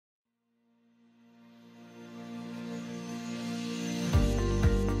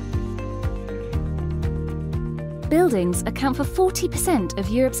buildings account for 40% of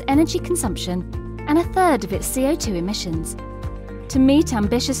Europe's energy consumption and a third of its CO2 emissions. To meet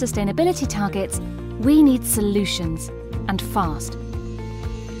ambitious sustainability targets, we need solutions, and fast.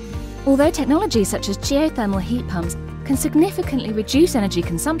 Although technologies such as geothermal heat pumps can significantly reduce energy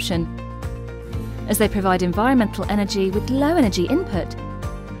consumption, as they provide environmental energy with low energy input,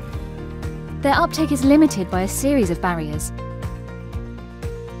 their uptake is limited by a series of barriers.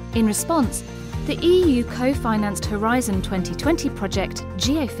 In response, the EU co-financed Horizon 2020 project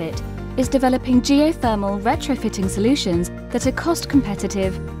GEOFIT is developing geothermal retrofitting solutions that are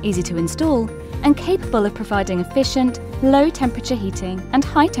cost-competitive, easy to install, and capable of providing efficient, low-temperature heating and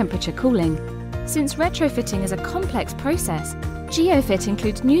high-temperature cooling. Since retrofitting is a complex process, GEOFIT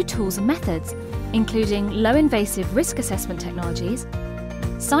includes new tools and methods, including low-invasive risk assessment technologies,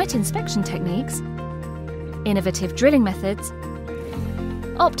 site inspection techniques, innovative drilling methods,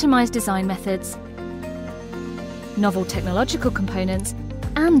 optimized design methods, novel technological components,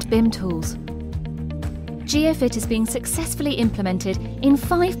 and BIM tools. GEOFIT is being successfully implemented in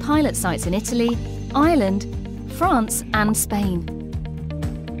 5 pilot sites in Italy, Ireland, France, and Spain.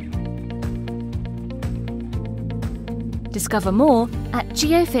 Discover more at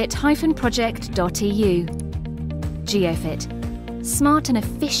geofit-project.eu. GEOFIT. Smart and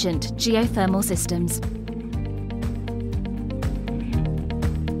efficient geothermal systems.